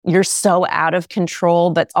you're so out of control,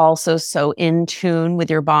 but also so in tune with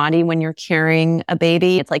your body when you're carrying a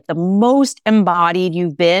baby. It's like the most embodied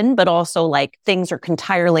you've been, but also like things are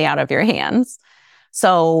entirely out of your hands.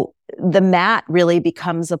 So the mat really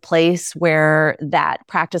becomes a place where that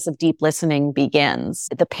practice of deep listening begins.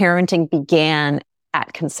 The parenting began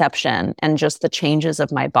at conception, and just the changes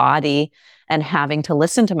of my body and having to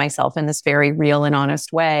listen to myself in this very real and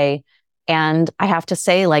honest way. And I have to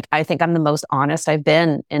say, like, I think I'm the most honest I've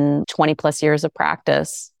been in 20 plus years of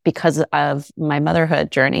practice because of my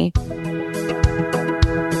motherhood journey.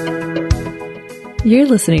 You're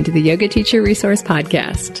listening to the Yoga Teacher Resource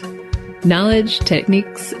Podcast. Knowledge,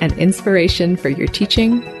 techniques, and inspiration for your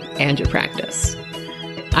teaching and your practice.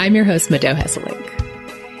 I'm your host, Mado Hesselink.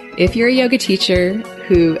 If you're a yoga teacher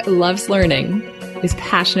who loves learning, is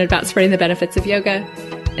passionate about spreading the benefits of yoga,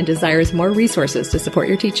 and desires more resources to support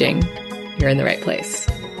your teaching, you're in the right place.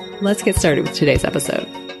 Let's get started with today's episode.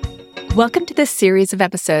 Welcome to this series of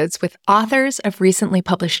episodes with authors of recently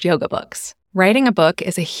published yoga books. Writing a book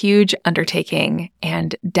is a huge undertaking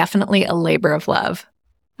and definitely a labor of love.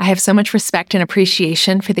 I have so much respect and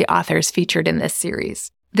appreciation for the authors featured in this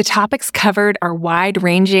series. The topics covered are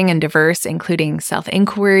wide-ranging and diverse, including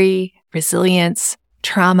self-inquiry, resilience,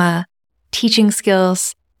 trauma, teaching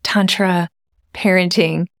skills, tantra,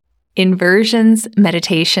 parenting, inversions,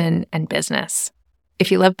 meditation, and business. If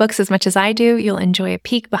you love books as much as I do, you'll enjoy a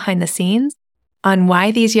peek behind the scenes on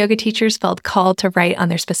why these yoga teachers felt called to write on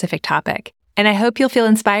their specific topic. And I hope you'll feel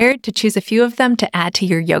inspired to choose a few of them to add to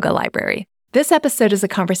your yoga library. This episode is a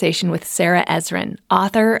conversation with Sarah Ezrin,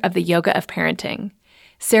 author of The Yoga of Parenting.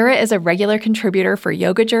 Sarah is a regular contributor for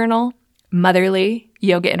Yoga Journal, Motherly,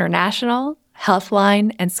 Yoga International,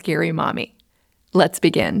 Healthline, and Scary Mommy. Let's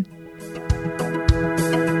begin.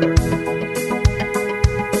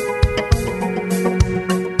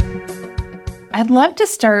 I'd love to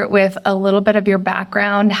start with a little bit of your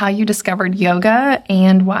background, how you discovered yoga,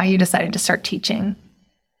 and why you decided to start teaching.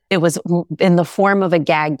 It was in the form of a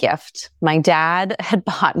gag gift. My dad had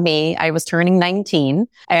bought me, I was turning 19,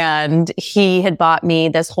 and he had bought me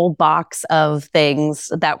this whole box of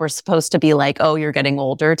things that were supposed to be like, oh, you're getting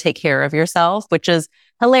older, take care of yourself, which is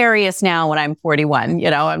hilarious now when I'm 41. You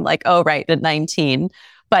know, I'm like, oh, right, at 19.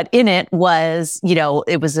 But in it was,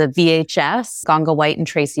 it was a VHS, Ganga White and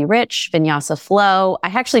Tracy Rich, Vinyasa Flow. I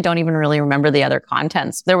actually don't even really remember the other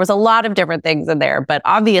contents. There was a lot of different things in there, but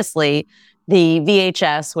obviously the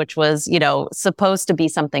VHS, which was, supposed to be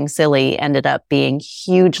something silly, ended up being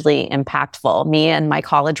hugely impactful. Me and my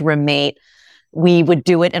college roommate, we would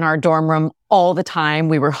do it in our dorm room all the time.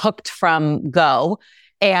 We were hooked from go.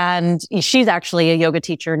 And she's actually a yoga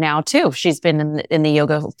teacher now, too. She's been in the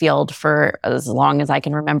yoga field for as long as I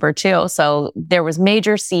can remember, too. So there was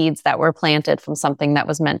major seeds that were planted from something that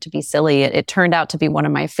was meant to be silly. It turned out to be one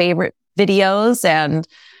of my favorite videos, and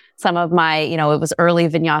some of my, it was early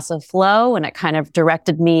Vinyasa Flow, and it kind of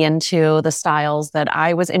directed me into the styles that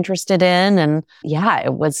I was interested in. And yeah,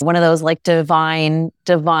 it was one of those like divine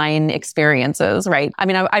experiences, right? I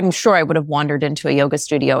mean, I'm sure I would have wandered into a yoga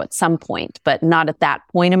studio at some point, but not at that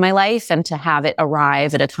point in my life. And to have it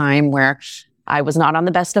arrive at a time where I was not on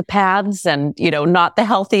the best of paths and, not the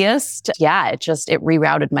healthiest. Yeah, it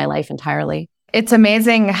rerouted my life entirely. It's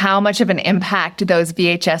amazing how much of an impact those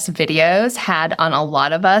VHS videos had on a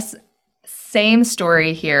lot of us. Same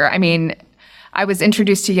story here. I mean, I was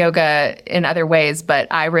introduced to yoga in other ways, but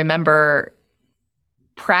I remember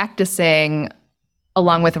practicing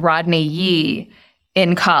along with Rodney Yee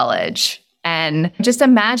in college. And just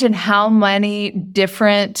imagine how many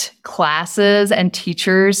different classes and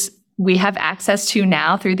teachers we have access to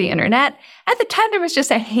now through the internet. At the time, there was just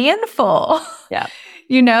a handful. Yeah.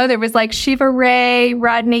 There was like Shiva Ray,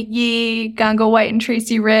 Rodney Yee, Ganga White and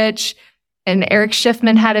Tracy Rich, and Eric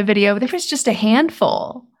Schiffman had a video. There was just a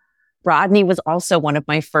handful. Rodney was also one of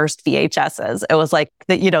my first VHSs. It was like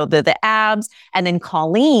the abs. And then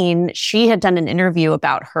Colleen, she had done an interview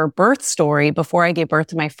about her birth story before I gave birth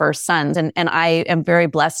to my first sons. And I am very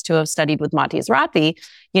blessed to have studied with Mati Zrapi,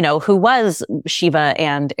 who was Shiva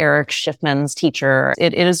and Eric Schiffman's teacher.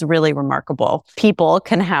 It is really remarkable. People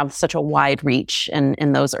can have such a wide reach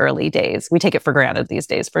in those early days. We take it for granted these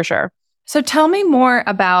days, for sure. So tell me more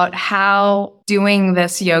about how doing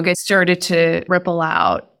this yoga started to ripple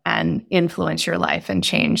out and influence your life and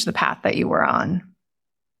change the path that you were on.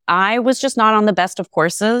 I was just not on the best of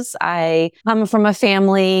courses. I come from a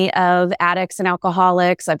family of addicts and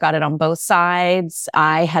alcoholics. I've got it on both sides.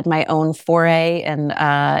 I had my own foray in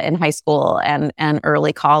high school and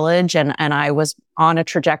early college, and I was on a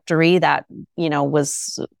trajectory that,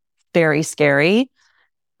 was very scary.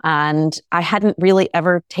 And I hadn't really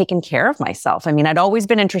ever taken care of myself. I mean, I'd always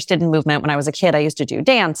been interested in movement. When I was a kid, I used to do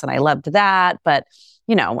dance and I loved that. But,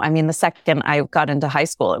 the second I got into high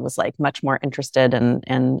school, it was like much more interested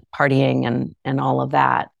in partying and all of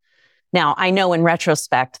that. Now, I know in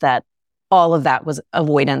retrospect that all of that was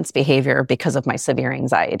avoidance behavior because of my severe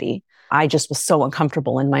anxiety. I just was so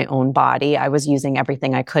uncomfortable in my own body. I was using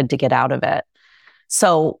everything I could to get out of it.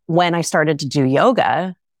 So when I started to do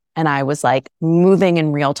yoga and I was like moving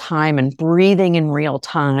in real time and breathing in real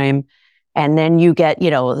time, and then you get,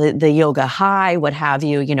 the yoga high, what have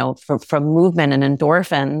you, from movement and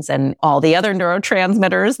endorphins and all the other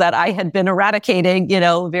neurotransmitters that I had been eradicating,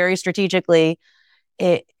 very strategically.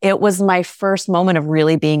 It was my first moment of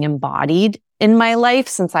really being embodied in my life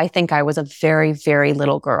since I think I was a very, very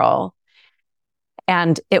little girl.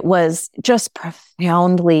 And it was just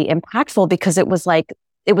profoundly impactful because it was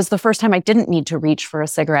the first time I didn't need to reach for a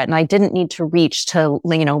cigarette and I didn't need to reach to,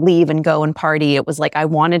 leave and go and party. It was like I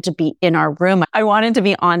wanted to be in our room. I wanted to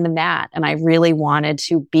be on the mat and I really wanted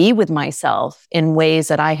to be with myself in ways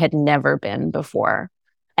that I had never been before.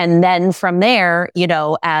 And then from there,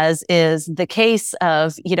 as is the case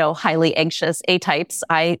of, highly anxious A-types,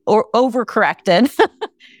 I overcorrected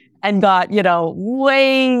and got,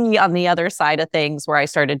 way on the other side of things where I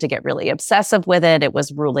started to get really obsessive with it. It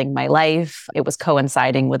was ruling my life. It was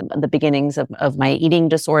coinciding with the beginnings of my eating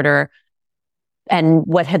disorder. And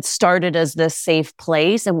what had started as this safe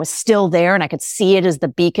place and was still there, and I could see it as the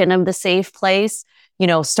beacon of the safe place,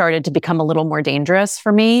 started to become a little more dangerous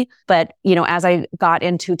for me. But, as I got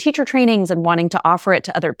into teacher trainings and wanting to offer it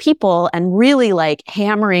to other people and really like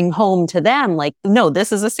hammering home to them, like, no,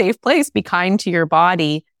 this is a safe place. Be kind to your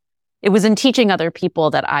body. It was in teaching other people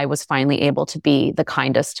that I was finally able to be the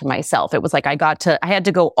kindest to myself. It was like I had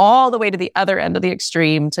to go all the way to the other end of the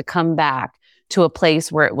extreme to come back to a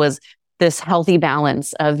place where it was this healthy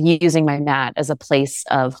balance of using my mat as a place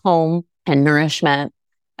of home and nourishment,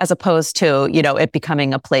 as opposed to, it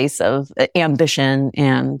becoming a place of ambition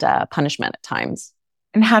and punishment at times.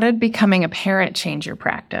 And how did becoming a parent change your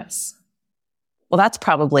practice? Well, that's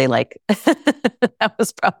probably that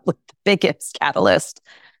was probably the biggest catalyst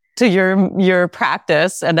to your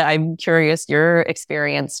practice. And I'm curious your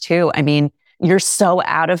experience too. I mean, you're so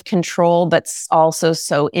out of control, but also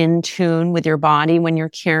so in tune with your body when you're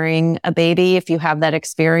carrying a baby, if you have that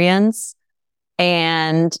experience.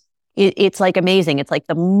 And it's like amazing. It's like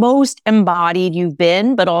the most embodied you've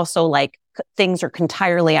been, but also like things are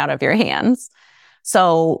entirely out of your hands.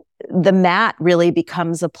 So the mat really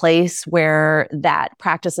becomes a place where that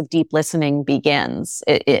practice of deep listening begins.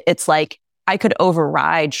 It's like I could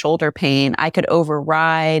override shoulder pain. I could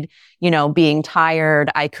override, being tired.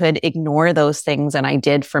 I could ignore those things. And I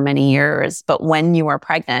did for many years. But when you are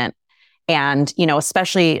pregnant, and,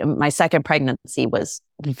 especially my second pregnancy was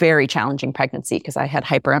a very challenging pregnancy because I had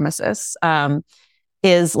hyperemesis,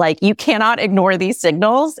 is like, you cannot ignore these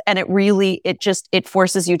signals. And it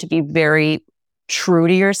forces you to be very true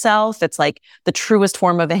to yourself. It's like the truest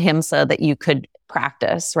form of ahimsa that you could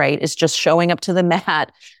practice, right? Is just showing up to the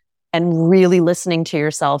mat and really listening to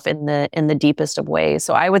yourself in the deepest of ways.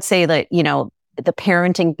 So I would say that, the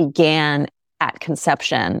parenting began at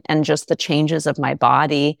conception and just the changes of my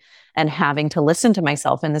body and having to listen to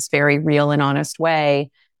myself in this very real and honest way.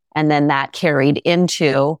 And then that carried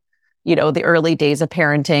into, the early days of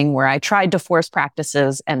parenting where I tried to force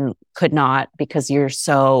practices and could not because you're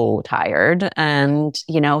so tired. And,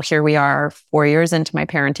 here we are 4 years into my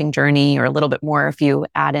parenting journey, or a little bit more if you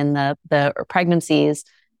add in the pregnancies.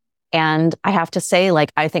 And I have to say,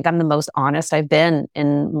 I think I'm the most honest I've been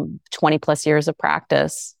in 20 plus years of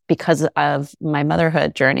practice because of my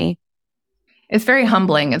motherhood journey. It's very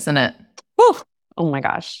humbling, isn't it? Whew. Oh my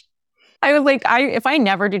gosh. I was like, if I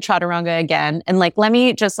never do chaturanga again, and let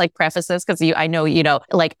me just preface this because I know,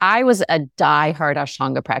 I was a diehard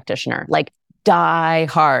Ashtanga practitioner, die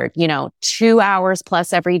hard, 2 hours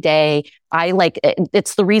plus every day.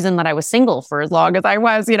 It's the reason that I was single for as long as I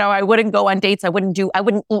was, I wouldn't go on dates. I wouldn't eat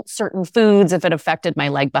certain foods if it affected my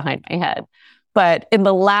leg behind my head. But in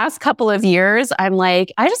the last couple of years, I'm I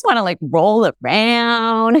just want to roll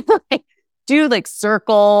around, do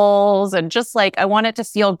circles and just I want it to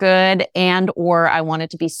feel good or I want it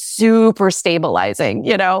to be super stabilizing,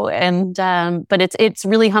 and, but it's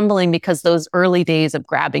really humbling because those early days of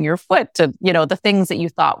grabbing your foot to, the things that you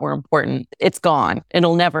thought were important, it's gone.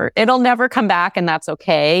 It'll never come back, and that's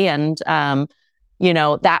okay. And,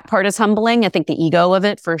 that part is humbling. I think the ego of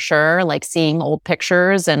it for sure, seeing old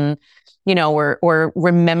pictures and, or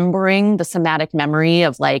remembering the somatic memory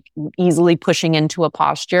of easily pushing into a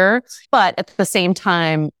posture. But at the same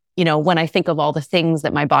time, when I think of all the things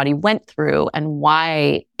that my body went through and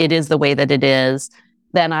why it is the way that it is,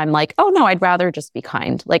 then I'm like, oh no, I'd rather just be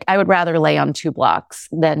kind. Like I would rather lay on 2 blocks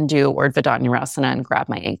than do Urdhva Dhanurasana and grab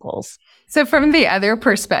my ankles. So from the other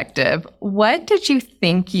perspective, what did you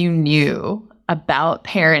think you knew about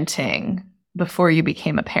parenting before you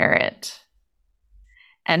became a parent?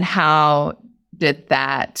 And how did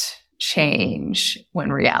that change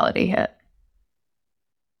when reality hit?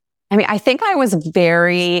 I mean, I think I was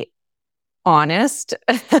very honest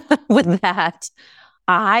with that.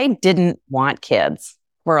 I didn't want kids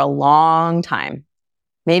for a long time.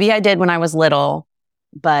 Maybe I did when I was little,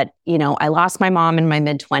 but, I lost my mom in my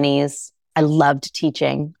mid-20s. I loved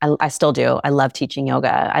teaching. I still do. I love teaching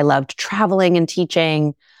yoga. I loved traveling and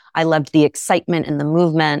teaching. I loved the excitement and the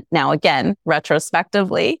movement. Now, again,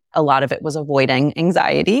 retrospectively, a lot of it was avoiding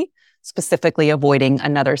anxiety, specifically avoiding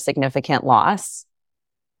another significant loss.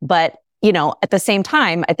 But, at the same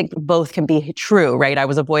time, I think both can be true, right? I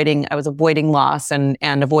was avoiding loss and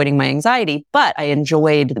avoiding my anxiety, but I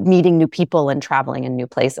enjoyed meeting new people and traveling in new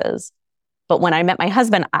places. But when I met my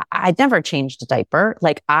husband, I'd never changed a diaper.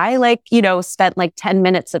 Like I spent 10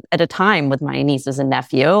 minutes at a time with my nieces and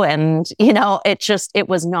nephew. And, it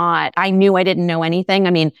was not, I knew I didn't know anything.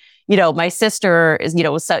 I mean, my sister is,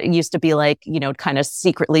 used to be kind of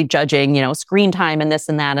secretly judging, screen time and this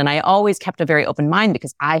and that. And I always kept a very open mind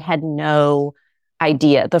because I had no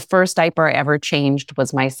idea. The first diaper I ever changed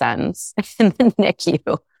was my son's in the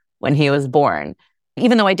NICU when he was born.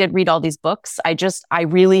 Even though I did read all these books, I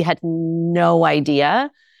really had no idea.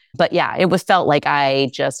 But yeah, felt like I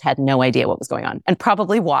just had no idea what was going on and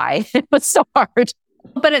probably why it was so hard.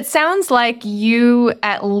 But it sounds like you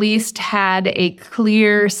at least had a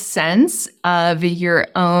clear sense of your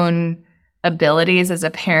own abilities as a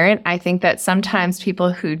parent. I think that sometimes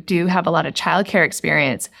people who do have a lot of childcare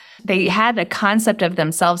experience, they had a concept of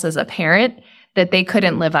themselves as a parent that they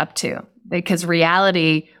couldn't live up to because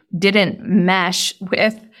reality didn't mesh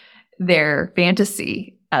with their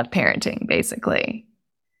fantasy of parenting, basically.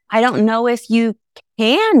 I don't know if you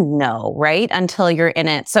can know, right? Until you're in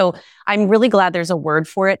it. So I'm really glad there's a word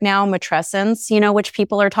for it now, matrescence, which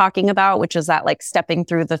people are talking about, which is that stepping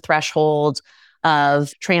through the threshold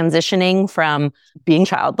of transitioning from being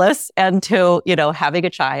childless and to, having a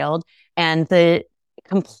child and the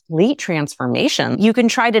complete transformation. You can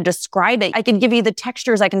try to describe it. I can give you the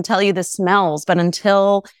textures. I can tell you the smells, but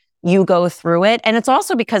until you go through it. And it's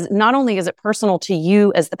also because not only is it personal to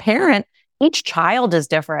you as the parent, each child is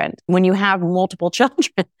different. When you have multiple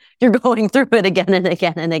children, you're going through it again and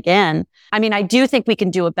again and again. I mean, I do think we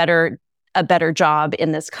can do a better job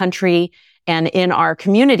in this country and in our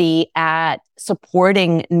community at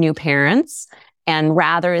supporting new parents. And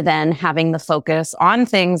rather than having the focus on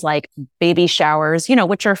things like baby showers,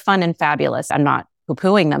 which are fun and fabulous. I'm not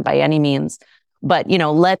poo-pooing them by any means. But,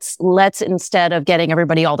 let's instead of getting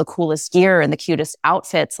everybody all the coolest gear and the cutest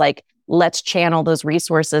outfits, let's channel those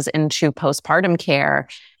resources into postpartum care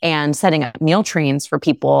and setting up meal trains for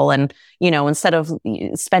people. And, instead of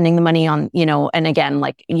spending the money on, and again,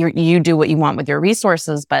 you do what you want with your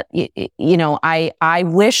resources. But, I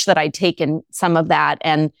wish that I'd taken some of that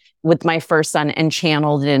and with my first son and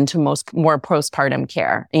channeled it into more postpartum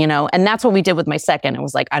care, and that's what we did with my second. It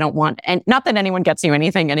was I don't want, and not that anyone gets you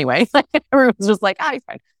anything anyway. Everyone's just fine.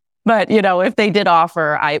 But, if they did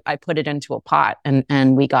offer, I put it into a pot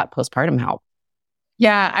and we got postpartum help.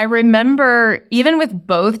 Yeah, I remember even with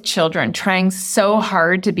both children trying so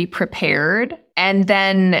hard to be prepared. And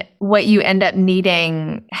then what you end up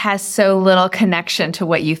needing has so little connection to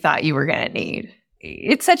what you thought you were going to need.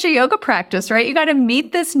 It's such a yoga practice, right? You got to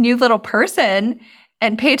meet this new little person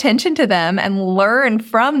and pay attention to them and learn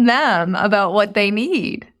from them about what they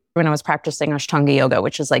need. When I was practicing Ashtanga yoga,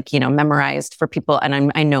 which is memorized for people.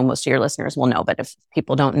 And I know most of your listeners will know, but if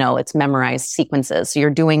people don't know, it's memorized sequences. So you're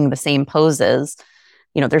doing the same poses.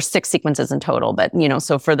 There's 6 sequences in total, but,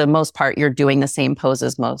 so for the most part, you're doing the same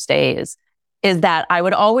poses most days. Is that I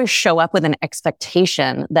would always show up with an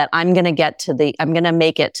expectation that I'm going to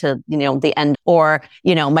make it to, the end, or,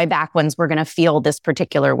 my back ones were going to feel this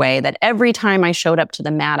particular way. That every time I showed up to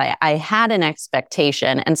the mat, I had an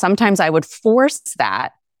expectation. And sometimes I would force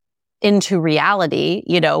that into reality,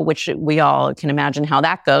 which we all can imagine how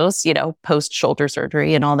that goes, post shoulder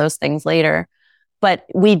surgery and all those things later. But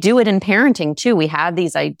we do it in parenting too. We have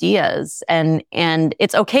these ideas and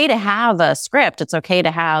it's okay to have a script. It's okay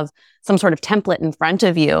to have some sort of template in front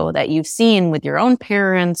of you that you've seen with your own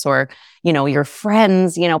parents or, your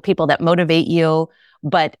friends, people that motivate you,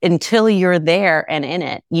 But until you're there and in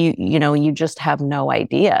it, you just have no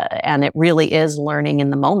idea. And it really is learning in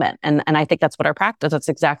the moment. And I think that's what our practice, that's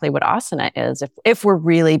exactly what asana is. If we're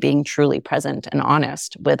really being truly present and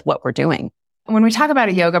honest with what we're doing. When we talk about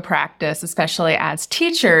a yoga practice, especially as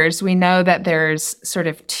teachers, we know that there's sort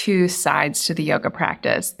of two sides to the yoga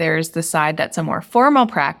practice. There's the side that's a more formal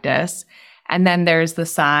practice, and then there's the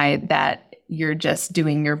side that you're just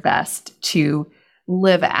doing your best to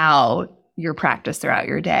live out your practice throughout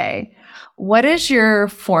your day. What does your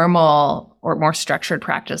formal or more structured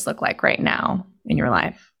practice look like right now in your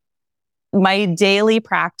life? My daily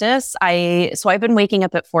practice, I've been waking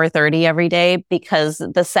up at 4:30 every day because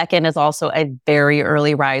the second is also a very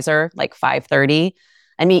early riser, like 5:30.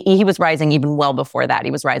 I mean, he was rising even well before that.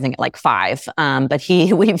 He was rising at like 5. But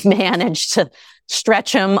we've managed to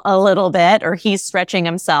stretch him a little bit, or he's stretching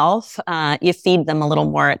himself. You feed them a little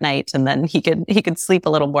more at night, and then he could sleep a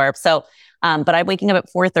little more. So, but I'm waking up at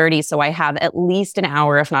 4:30, so I have at least an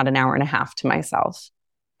hour, if not an hour and a half, to myself.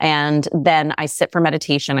 And then I sit for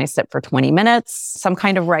meditation. I sit for 20 minutes, some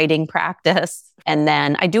kind of writing practice. And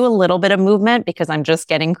then I do a little bit of movement because I'm just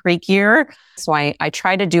getting creakier. So I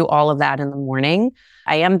try to do all of that in the morning.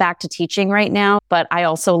 I am back to teaching right now, but I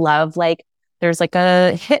also love, like, there's like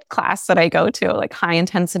a HIIT class that I go to, like high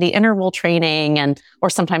intensity interval training, or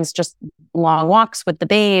sometimes just long walks with the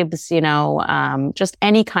babes, just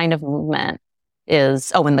any kind of movement.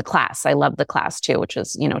 And the class, I love the class too, which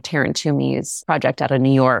is, Taryn Toomey's project out of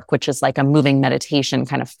New York, which is like a moving meditation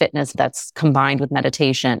kind of fitness that's combined with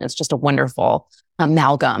meditation. It's just a wonderful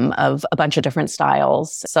amalgam of a bunch of different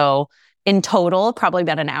styles. So in total, probably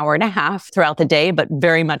about an hour and a half throughout the day, but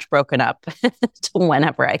very much broken up to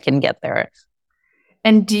whenever I can get there.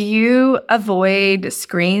 And do you avoid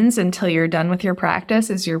screens until you're done with your practice?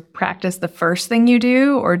 Is your practice the first thing you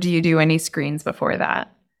do, or do you do any screens before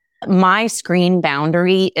that? My screen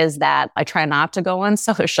boundary is that I try not to go on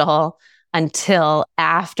social until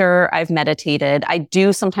after I've meditated. I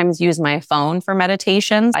do sometimes use my phone for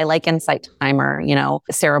meditations. I like Insight Timer.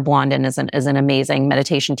 Sarah Blondin is an amazing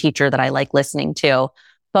meditation teacher that I like listening to.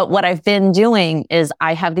 But what I've been doing is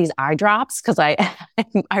I have these eye drops because I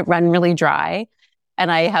run really dry. And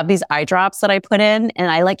I have these eye drops that I put in, and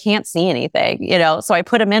I can't see anything, so I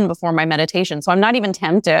put them in before my meditation. So I'm not even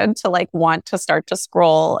tempted to want to start to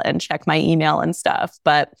scroll and check my email and stuff,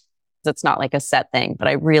 but it's not like a set thing. But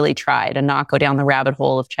I really try to not go down the rabbit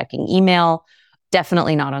hole of checking email,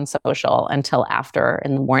 definitely not on social until after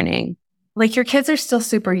in the morning. Like, your kids are still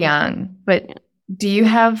super young, but do you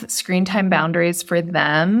have screen time boundaries for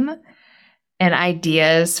them? And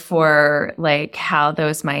ideas for how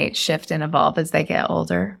those might shift and evolve as they get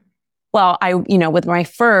older? Well, with my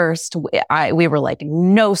first, we were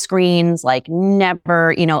no screens,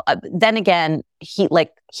 never, then again,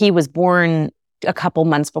 he was born a couple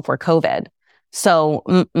months before COVID. So,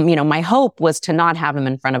 my hope was to not have him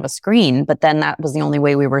in front of a screen, but then that was the only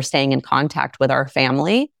way we were staying in contact with our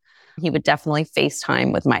family. He would definitely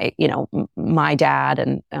FaceTime with my dad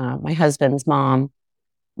and my husband's mom.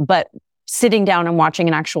 But sitting down and watching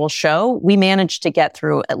an actual show, we managed to get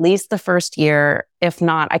through at least the first year. If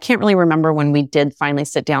not, I can't really remember when we did finally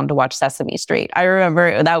sit down to watch Sesame Street. I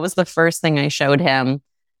remember that was the first thing I showed him.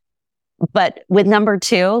 But with number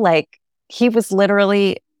 2, he was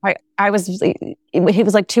literally, he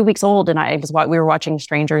was 2 weeks old, and we were watching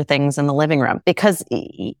Stranger Things in the living room because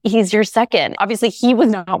he's your second. Obviously, he was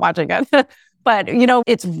not watching it. But,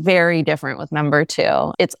 it's very different with number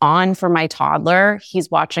 2. It's on for my toddler.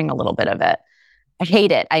 He's watching a little bit of it. I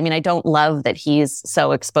hate it. I mean, I don't love that he's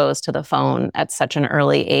so exposed to the phone at such an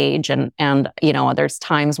early age. And there's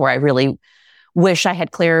times where I really wish I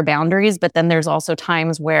had clearer boundaries. But then there's also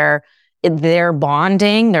times where they're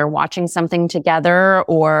bonding, they're watching something together,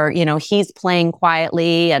 or, he's playing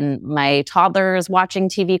quietly and my toddler is watching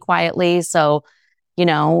TV quietly. So,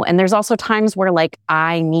 and there's also times where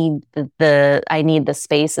I need the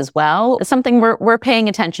space as well. It's something we're paying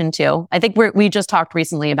attention to. I think we just talked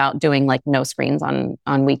recently about doing no screens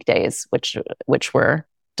on weekdays, which we're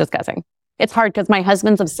discussing. It's hard because my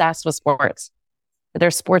husband's obsessed with sports.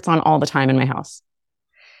 There's sports on all the time in my house.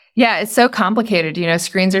 Yeah, it's so complicated.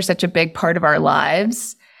 Screens are such a big part of our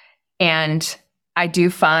lives. And I do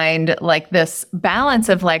find this balance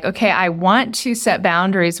of okay, I want to set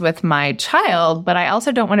boundaries with my child, but I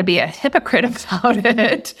also don't want to be a hypocrite about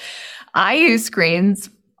it. I use screens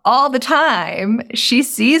all the time. She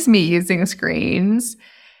sees me using screens.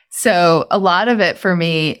 So a lot of it for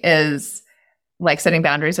me is setting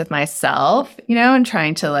boundaries with myself, and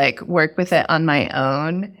trying to work with it on my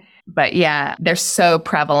own. But yeah, they're so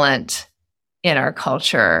prevalent in our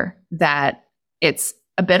culture that it's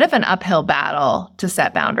a bit of an uphill battle to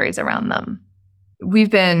set boundaries around them.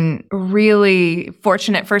 We've been really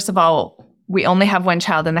fortunate. First of all, we only have one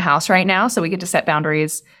child in the house right now, so we get to set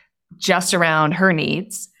boundaries just around her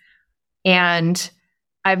needs. And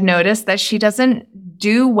I've noticed that she doesn't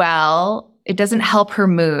do well. It doesn't help her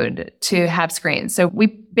mood to have screens. So we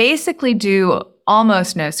basically do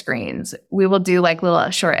almost no screens. We will do like little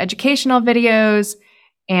short educational videos,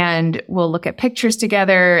 and we'll look at pictures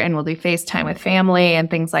together, and we'll do FaceTime with family and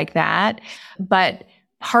things like that. But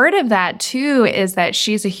part of that too is that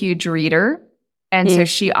she's a huge reader. And so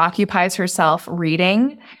she occupies herself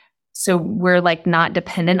reading. So we're like not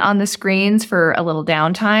dependent on the screens for a little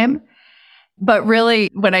downtime. But really,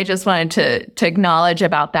 what I just wanted to acknowledge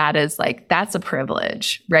about that is like, that's a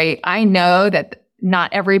privilege, right? I know that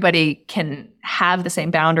not everybody can have the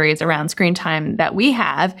same boundaries around screen time that we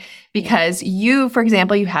have, because you, for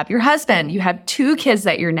example, you have your husband, you have 2 kids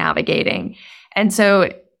that you're navigating. And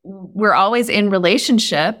so we're always in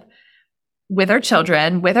relationship with our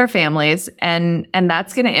children, with our families, and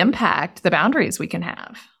that's going to impact the boundaries we can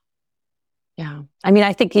have. Yeah. I mean,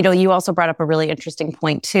 I think, you also brought up a really interesting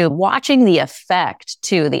point too. Watching the effect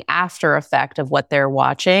too, the after effect of what they're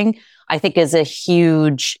watching, I think is a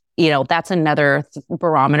huge, that's another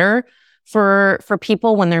barometer for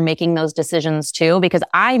people when they're making those decisions too, because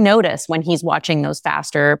I notice when he's watching those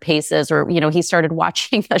faster paces, or, he started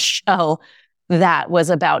watching a show that was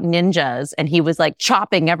about ninjas and he was like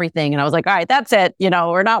chopping everything. And I was like, all right, that's it.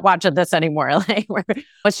 We're not watching this anymore.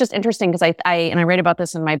 It's just interesting because I write about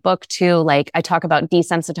this in my book too. Like I talk about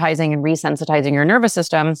desensitizing and resensitizing your nervous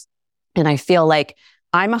system. And I feel like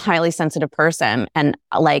I'm a highly sensitive person. And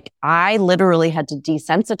like, I literally had to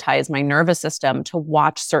desensitize my nervous system to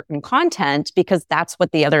watch certain content because that's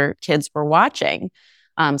what the other kids were watching.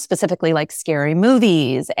 Specifically like scary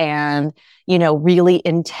movies and, really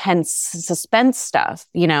intense suspense stuff,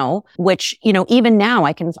 which, even now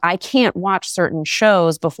I can't watch certain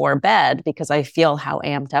shows before bed because I feel how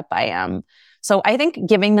amped up I am. So I think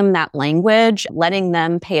giving them that language, letting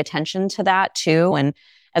them pay attention to that too. And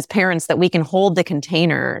as parents, that we can hold the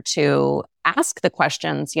container to ask the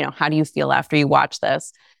questions, how do you feel after you watch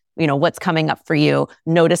this? What's coming up for you?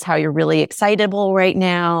 Notice how you're really excitable right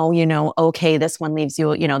now. Okay, this one leaves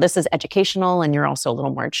you, this is educational and you're also a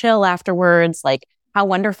little more chill afterwards. Like how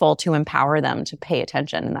wonderful to empower them to pay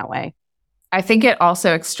attention in that way. I think it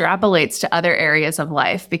also extrapolates to other areas of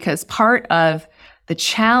life, because part of the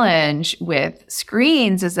challenge with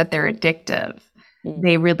screens is that they're addictive.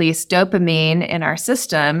 They release dopamine in our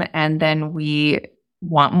system, and then we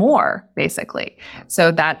want more, basically.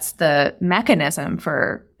 So that's the mechanism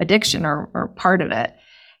for addiction, or part of it.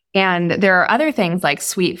 And there are other things like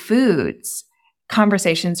sweet foods,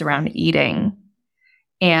 conversations around eating,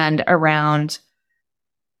 and around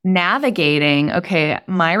navigating, okay,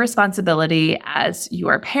 my responsibility as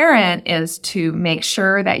your parent is to make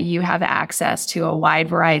sure that you have access to a wide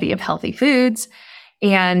variety of healthy foods,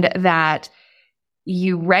 and that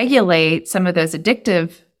you regulate some of those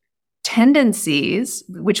addictive tendencies,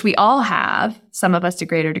 which we all have, some of us to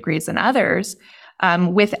greater degrees than others,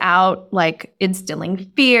 without like instilling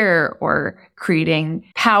fear or creating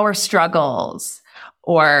power struggles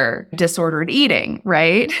or disordered eating,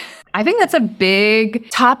 right? I think that's a big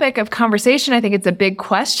topic of conversation. I think it's a big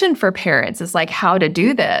question for parents, is like how to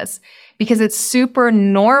do this, because it's super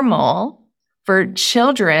normal for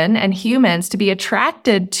children and humans to be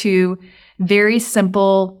attracted to very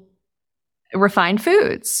simple, refined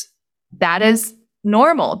foods. That is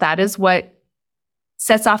normal. That is what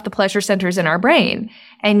sets off the pleasure centers in our brain.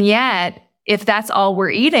 And yet, if that's all we're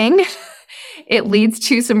eating, it leads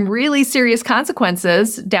to some really serious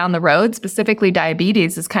consequences down the road. Specifically,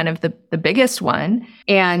 diabetes is kind of the biggest one.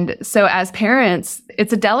 And so as parents,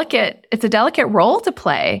 it's a delicate role to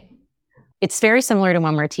play. It's very similar to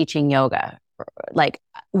when we're teaching yoga. Like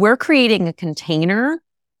we're creating a container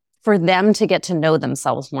for them to get to know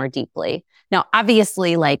themselves more deeply. Now,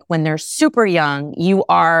 obviously, like when they're super young,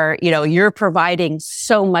 you're providing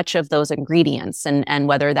so much of those ingredients, and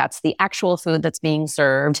whether that's the actual food that's being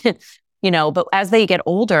served, but as they get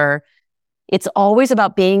older, it's always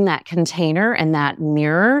about being that container and that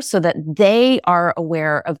mirror so that they are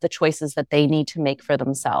aware of the choices that they need to make for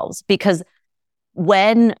themselves. Because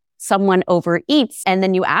when someone overeats and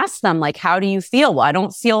then you ask them, like, how do you feel? Well, I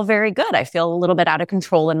don't feel very good. I feel a little bit out of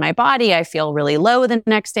control in my body. I feel really low the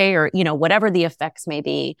next day, or, whatever the effects may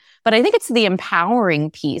be. But I think it's the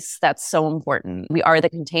empowering piece that's so important. We are the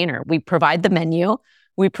container. We provide the menu.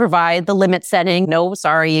 We provide the limit setting. No,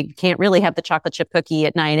 sorry, you can't really have the chocolate chip cookie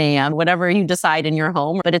at 9 a.m., whatever you decide in your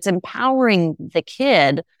home. But it's empowering the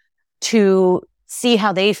kid to see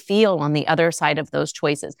how they feel on the other side of those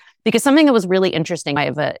choices. Because something that was really interesting, I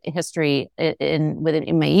have a history in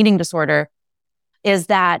my eating disorder, is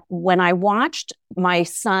that when I watched my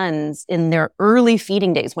sons in their early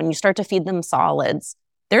feeding days, when you start to feed them solids,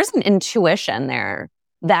 there's an intuition there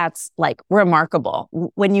that's like remarkable.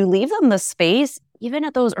 When you leave them the space, even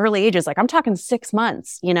at those early ages, like I'm talking 6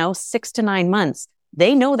 months, 6 to 9 months,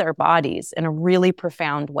 they know their bodies in a really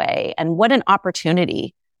profound way. And what an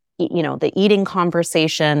opportunity, the eating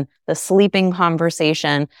conversation, the sleeping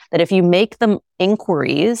conversation, that if you make them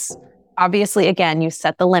inquiries, obviously, again, you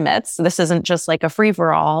set the limits. This isn't just like a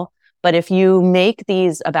free-for-all, but if you make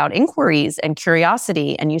these about inquiries and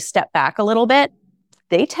curiosity and you step back a little bit,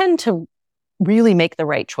 they tend to really make the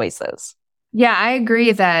right choices. Yeah, I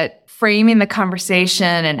agree that framing the conversation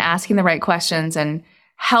and asking the right questions and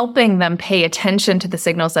helping them pay attention to the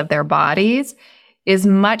signals of their bodies is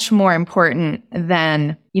much more important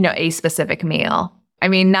than, a specific meal. I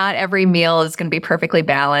mean, not every meal is going to be perfectly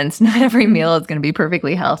balanced. Not every meal is going to be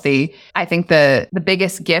perfectly healthy. I think the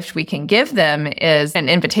biggest gift we can give them is an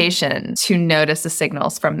invitation to notice the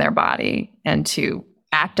signals from their body and to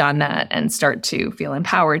act on that and start to feel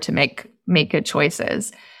empowered to make good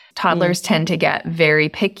choices. Toddlers tend to get very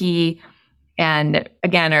picky and,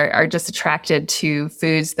 again, are just attracted to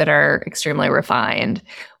foods that are extremely refined,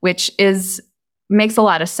 which makes a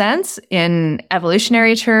lot of sense in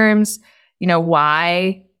evolutionary terms,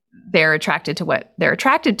 why they're attracted to what they're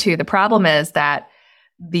attracted to. The problem is that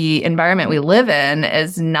the environment we live in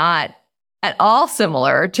is not at all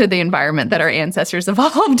similar to the environment that our ancestors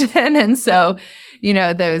evolved in. And so,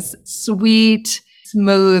 those sweet,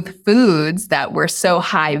 smooth foods that were so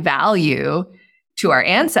high value to our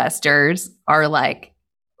ancestors are like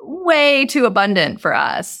way too abundant for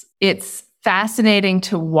us. It's fascinating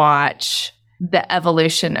to watch the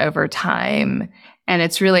evolution over time. And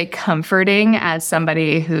it's really comforting as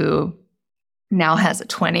somebody who now has a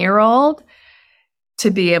 20-year-old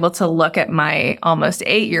to be able to look at my almost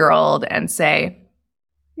 8-year-old and say,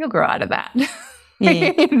 you'll grow out of that.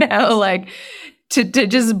 To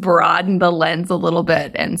just broaden the lens a little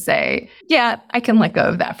bit and say, yeah, I can let go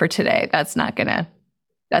of that for today. That's not gonna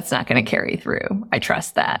carry through. I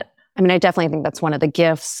trust that. I mean, I definitely think that's one of the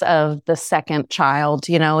gifts of the second child,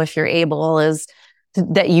 if you're able, is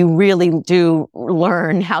that you really do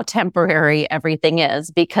learn how temporary everything is.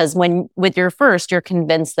 Because with your first, you're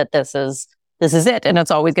convinced that this is it, and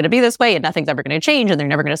it's always going to be this way, and nothing's ever going to change, and they're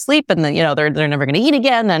never going to sleep, and then they're never going to eat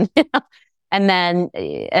again, and then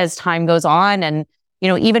as time goes on, and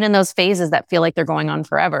even in those phases that feel like they're going on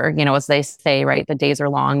forever, as they say, right, the days are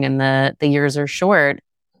long and the years are short.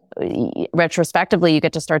 Retrospectively, you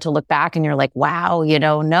get to start to look back and you're like, wow,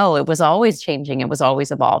 no, it was always changing. It was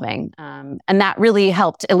always evolving. And that really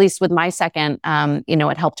helped, at least with my second,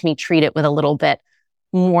 it helped me treat it with a little bit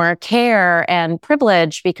more care and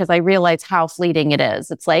privilege because I realized how fleeting it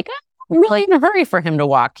is. It's like, I'm really in a hurry for him to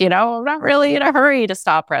walk, I'm not really in a hurry to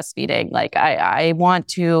stop breastfeeding. Like I want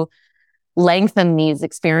to lengthen these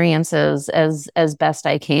experiences as best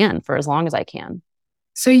I can for as long as I can.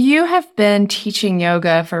 So you have been teaching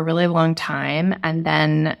yoga for a really long time, and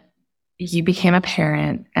then you became a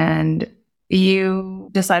parent and you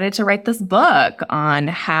decided to write this book on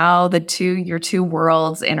how your two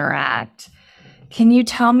worlds interact. Can you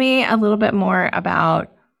tell me a little bit more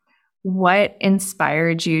about what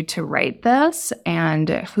inspired you to write this and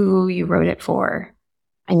who you wrote it for?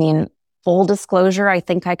 I mean, full disclosure, I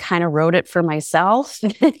think I kind of wrote it for myself,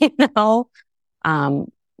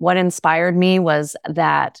 What inspired me was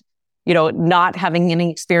that, not having any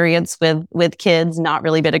experience with kids, not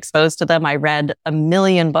really been exposed to them. I read a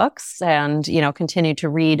million books and, continued to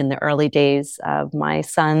read in the early days of my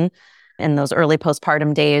son in those early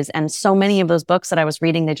postpartum days. And so many of those books that I was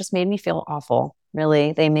reading, they just made me feel awful.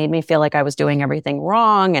 Really, they made me feel like I was doing everything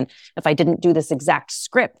wrong. And if I didn't do this exact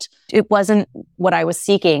script, it wasn't what I was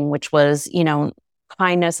seeking, which was,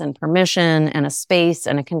 kindness and permission and a space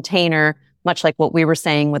and a container, much like what we were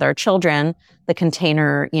saying with our children, the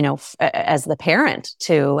container, as the parent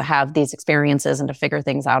to have these experiences and to figure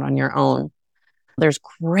things out on your own. There's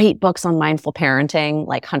great books on mindful parenting,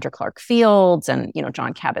 like Hunter Clark Fields and,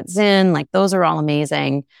 John Kabat-Zinn, like those are all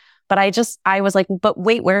amazing. But I was like, but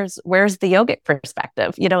wait, where's the yogic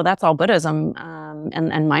perspective? That's all Buddhism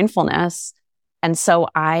and mindfulness. And so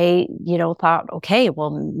I, thought, okay, well,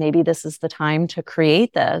 maybe this is the time to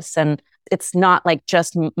create this. And it's not like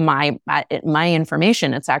just my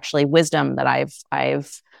information. It's actually wisdom that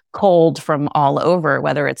I've culled from all over,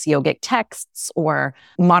 whether it's yogic texts or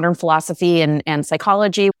modern philosophy and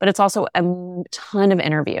psychology, but it's also a ton of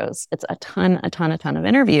interviews. It's a ton of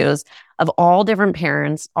interviews of all different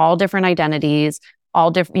parents, all different identities,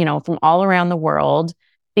 all different, from all around the world.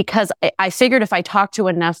 Because I figured if I talked to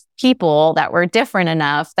enough people that were different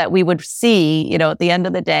enough that we would see, at the end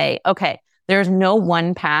of the day, okay, there's no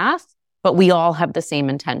one path, but we all have the same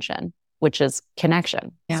intention, which is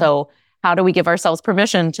connection. Yeah. So how do we give ourselves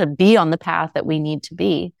permission to be on the path that we need to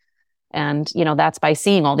be? And, that's by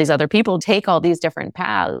seeing all these other people take all these different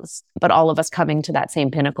paths, but all of us coming to that same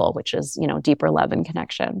pinnacle, which is, deeper love and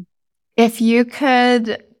connection. If you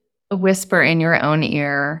could whisper in your own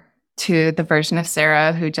ear to the version of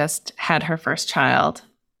Sarah who just had her first child,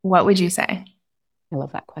 what would you say? I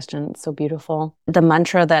love that question. It's so beautiful. The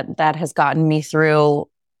mantra that has gotten me through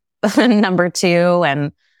number 2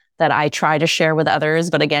 and that I try to share with others,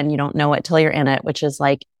 but again, you don't know it till you're in it, which is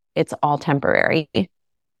like, it's all temporary.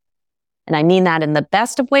 And I mean that in the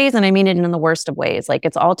best of ways, and I mean it in the worst of ways. Like,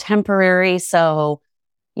 it's all temporary. So,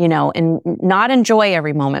 and not enjoy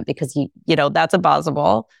every moment, because that's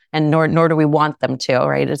impossible. And nor do we want them to,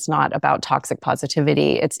 right? It's not about toxic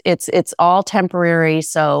positivity. It's all temporary.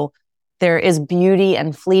 So there is beauty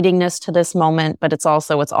and fleetingness to this moment, but it's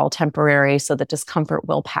all temporary. So the discomfort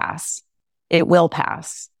will pass. It will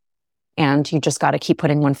pass. And you just got to keep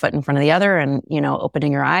putting one foot in front of the other and,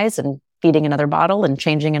 opening your eyes and feeding another bottle and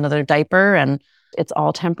changing another diaper. And it's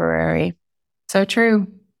all temporary. So true.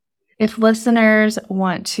 If listeners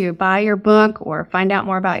want to buy your book or find out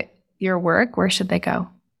more about your work, where should they go?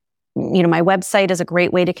 My website is a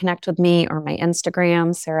great way to connect with me, or my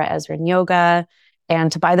Instagram, Sarah Ezrin Yoga.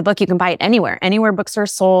 And to buy the book, you can buy it anywhere books are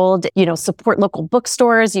sold. Support local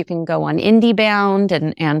bookstores. You can go on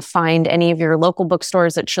IndieBound and find any of your local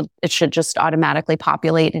bookstores. It should just automatically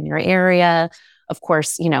populate in your area. Of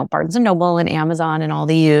course, Barnes & Noble and Amazon and all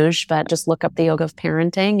the usual, but just look up The Yoga of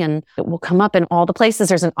Parenting and it will come up in all the places.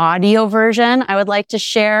 There's an audio version I would like to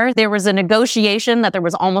share. There was a negotiation that there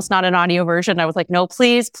was almost not an audio version. I was like, no,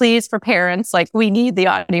 please, for parents, like, we need the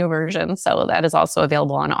audio version. So that is also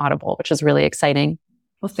available on Audible, which is really exciting.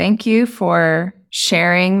 Well, thank you for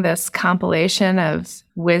sharing this compilation of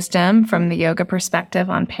wisdom from the yoga perspective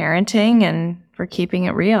on parenting and for keeping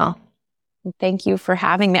it real. Thank you for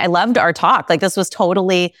having me. I loved our talk. Like, this was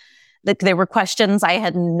totally, there were questions I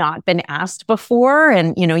had not been asked before.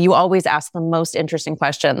 And, you always ask the most interesting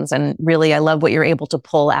questions. And really, I love what you're able to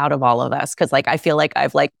pull out of all of us. Cause I feel like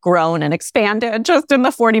I've grown and expanded just in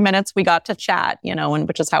the 40 minutes we got to chat, and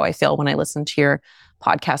which is how I feel when I listen to your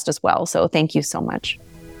podcast as well. So thank you so much.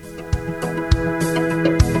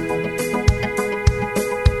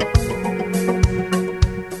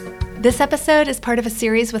 This episode is part of a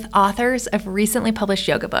series with authors of recently published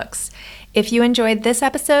yoga books. If you enjoyed this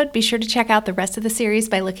episode, be sure to check out the rest of the series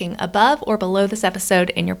by looking above or below this episode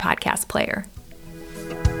in your podcast player.